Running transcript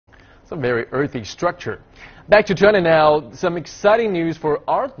It's a very earthy structure. Back to China now. Some exciting news for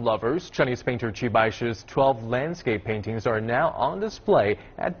art lovers. Chinese painter Qi Baishi's 12 landscape paintings are now on display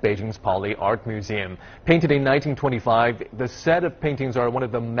at Beijing's Poly Art Museum. Painted in 1925, the set of paintings are one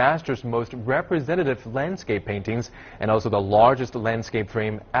of the master's most representative landscape paintings and also the largest landscape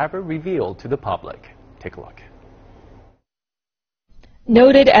frame ever revealed to the public. Take a look.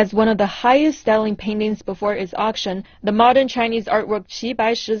 Noted as one of the highest-selling paintings before its auction, the modern Chinese artwork Qi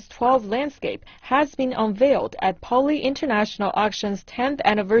Baishi's 12 Landscape has been unveiled at Poly International Auction's 10th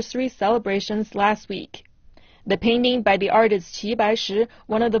anniversary celebrations last week. The painting by the artist Qi Baishi,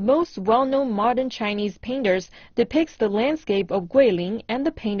 one of the most well-known modern Chinese painters, depicts the landscape of Guilin and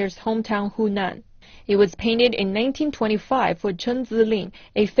the painter's hometown Hunan. It was painted in 1925 for Chen Zilin,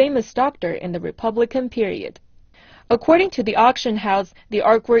 a famous doctor in the Republican period. According to the auction house, the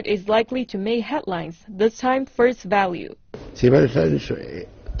artwork is likely to make headlines, this time for its value.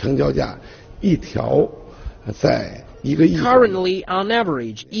 Currently, on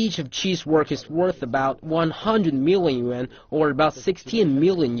average, each of Qi's work is worth about 100 million yuan, or about 16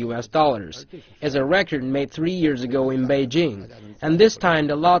 million US dollars. It's a record made 3 years ago in Beijing. And this time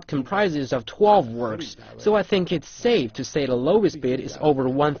the lot comprises of 12 works, so I think it's safe to say the lowest bid is over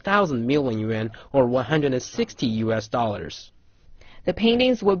 1,000 million yuan, or 160 US dollars. The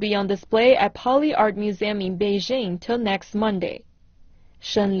paintings will be on display at Poly Art Museum in Beijing till next Monday.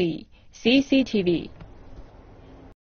 Shen Li, CCTV.